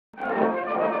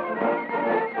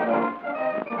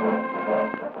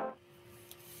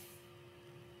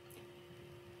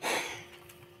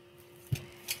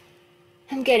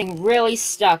I'm getting really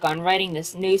stuck on writing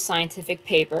this new scientific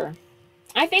paper.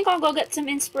 I think I'll go get some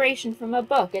inspiration from a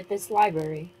book at this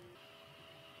library.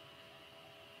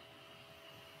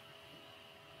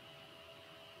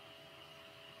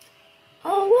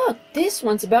 Oh look, this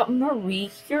one's about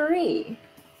Marie Curie.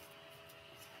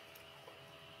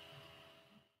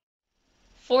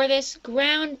 For this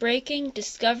groundbreaking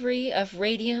discovery of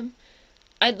radium,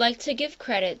 I'd like to give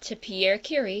credit to Pierre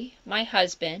Curie, my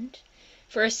husband,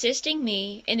 for assisting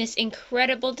me in this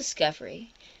incredible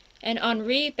discovery, and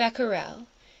Henri Becquerel,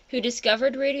 who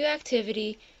discovered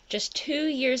radioactivity just 2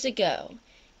 years ago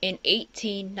in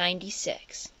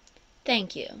 1896.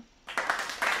 Thank you.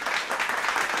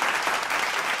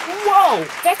 Whoa,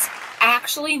 that's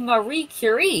actually Marie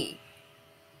Curie.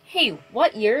 Hey,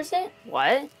 what year is it?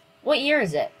 What? What year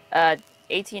is it?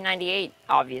 1898,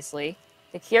 obviously.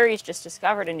 The Curies just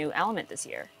discovered a new element this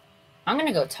year. I'm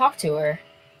gonna go talk to her.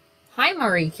 Hi,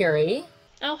 Marie Curie.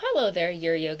 Oh, hello there,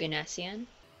 Yuri Oganessian.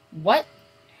 What?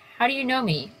 How do you know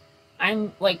me?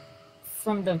 I'm, like,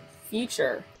 from the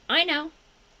future. I know.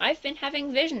 I've been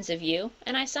having visions of you,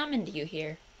 and I summoned you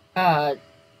here.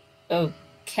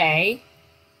 Okay.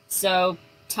 So,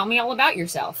 tell me all about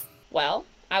yourself. Well,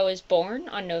 I was born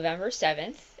on November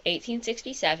 7th,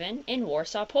 1867, in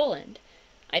Warsaw, Poland.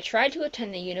 I tried to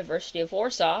attend the University of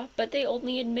Warsaw, but they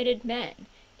only admitted men,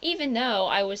 even though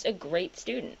I was a great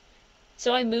student.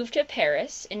 So I moved to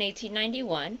Paris in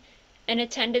 1891 and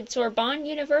attended Sorbonne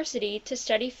University to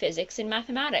study physics and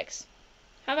mathematics.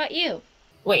 How about you?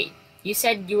 Wait, you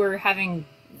said you were having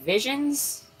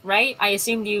visions, right? I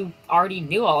assumed you already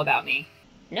knew all about me.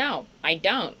 No, I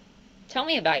don't. Tell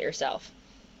me about yourself.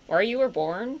 Where you were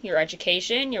born, your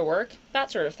education, your work, that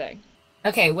sort of thing.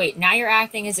 Okay, wait, now you're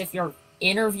acting as if you're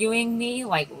interviewing me,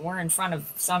 like we're in front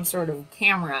of some sort of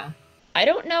camera. I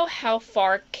don't know how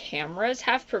far cameras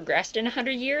have progressed in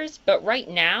 100 years, but right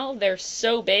now they're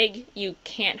so big you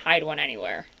can't hide one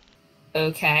anywhere.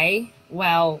 Okay,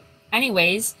 well,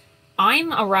 anyways,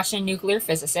 I'm a Russian nuclear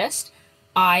physicist.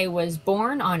 I was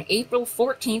born on April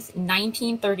 14th,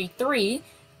 1933.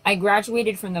 I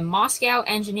graduated from the Moscow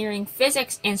Engineering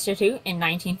Physics Institute in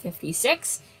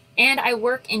 1956, and I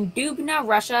work in Dubna,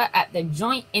 Russia at the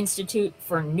Joint Institute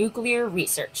for Nuclear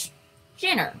Research.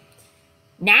 JINR.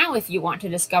 Now, if you want to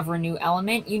discover a new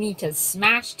element, you need to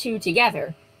smash two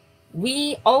together.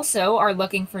 We also are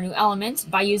looking for new elements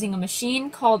by using a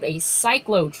machine called a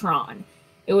cyclotron.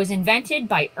 It was invented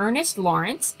by Ernest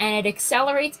Lawrence, and it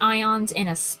accelerates ions in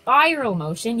a spiral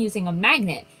motion using a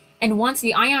magnet. And once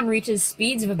the ion reaches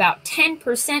speeds of about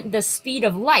 10% the speed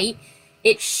of light,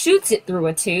 it shoots it through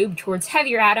a tube towards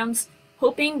heavier atoms,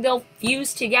 hoping they'll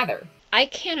fuse together. I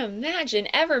can't imagine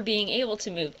ever being able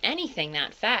to move anything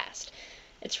that fast.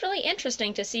 It's really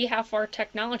interesting to see how far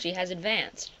technology has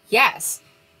advanced. Yes.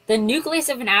 The nucleus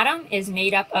of an atom is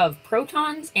made up of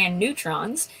protons and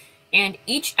neutrons, and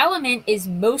each element is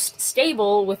most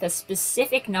stable with a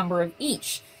specific number of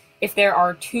each. If there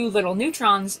are too little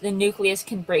neutrons, the nucleus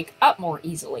can break up more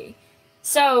easily.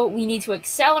 So we need to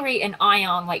accelerate an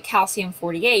ion like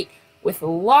calcium-48 with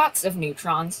lots of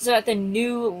neutrons so that the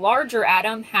new, larger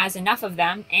atom has enough of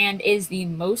them and is the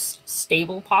most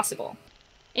stable possible.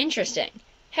 Interesting.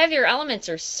 Heavier elements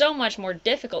are so much more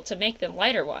difficult to make than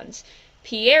lighter ones.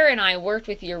 Pierre and I worked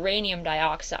with uranium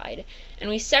dioxide, and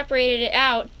we separated it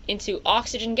out into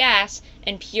oxygen gas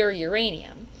and pure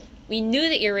uranium. We knew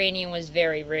that uranium was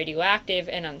very radioactive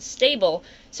and unstable,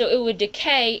 so it would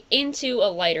decay into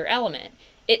a lighter element.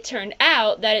 It turned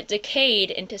out that it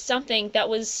decayed into something that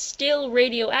was still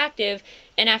radioactive,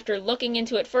 and after looking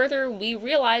into it further, we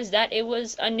realized that it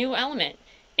was a new element,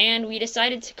 and we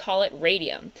decided to call it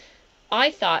radium. I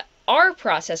thought our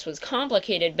process was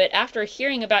complicated, but after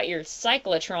hearing about your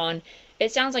cyclotron,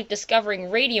 it sounds like discovering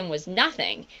radium was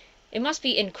nothing. It must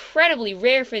be incredibly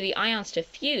rare for the ions to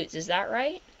fuse, is that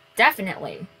right?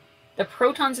 Definitely. The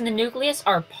protons in the nucleus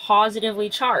are positively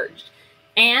charged,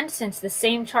 and since the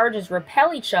same charges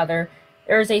repel each other,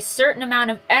 there is a certain amount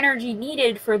of energy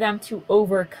needed for them to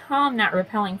overcome that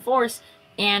repelling force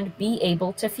and be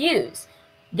able to fuse.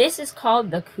 This is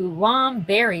called the Coulomb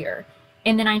barrier.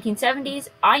 In the 1970s,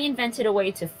 I invented a way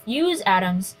to fuse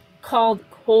atoms called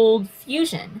cold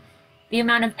fusion. The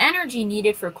amount of energy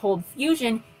needed for cold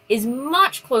fusion is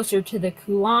much closer to the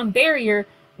Coulomb barrier,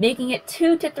 making it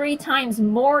 2 to 3 times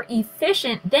more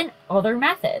efficient than other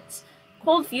methods.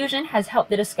 Cold fusion has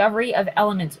helped the discovery of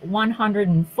elements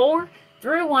 104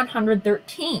 through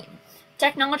 113.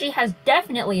 Technology has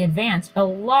definitely advanced a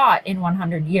lot in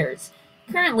 100 years.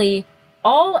 Currently,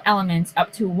 all elements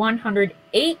up to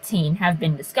 118 have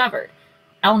been discovered.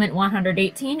 Element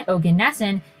 118,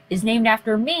 Oganessian, is named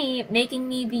after me, making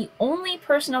me the only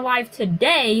person alive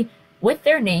today with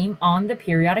their name on the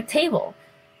periodic table.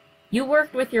 You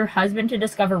worked with your husband to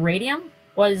discover radium?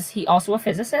 Was he also a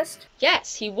physicist?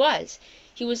 Yes, he was.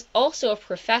 He was also a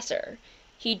professor.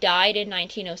 He died in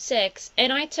 1906,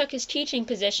 and I took his teaching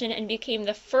position and became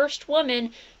the first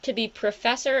woman to be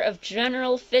professor of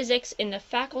general physics in the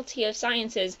Faculty of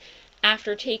Sciences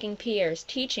after taking Pierre's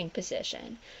teaching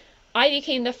position. I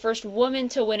became the first woman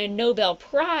to win a Nobel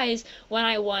Prize when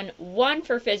I won one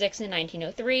for physics in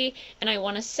 1903, and I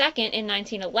won a second in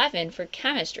 1911 for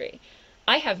chemistry.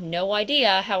 I have no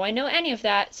idea how I know any of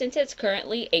that since it's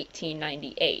currently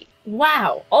 1898.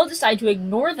 Wow, I'll decide to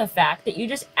ignore the fact that you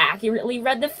just accurately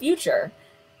read the future.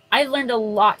 I've learned a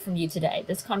lot from you today.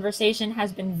 This conversation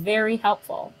has been very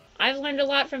helpful. I've learned a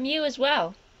lot from you as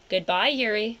well. Goodbye,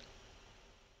 Yuri.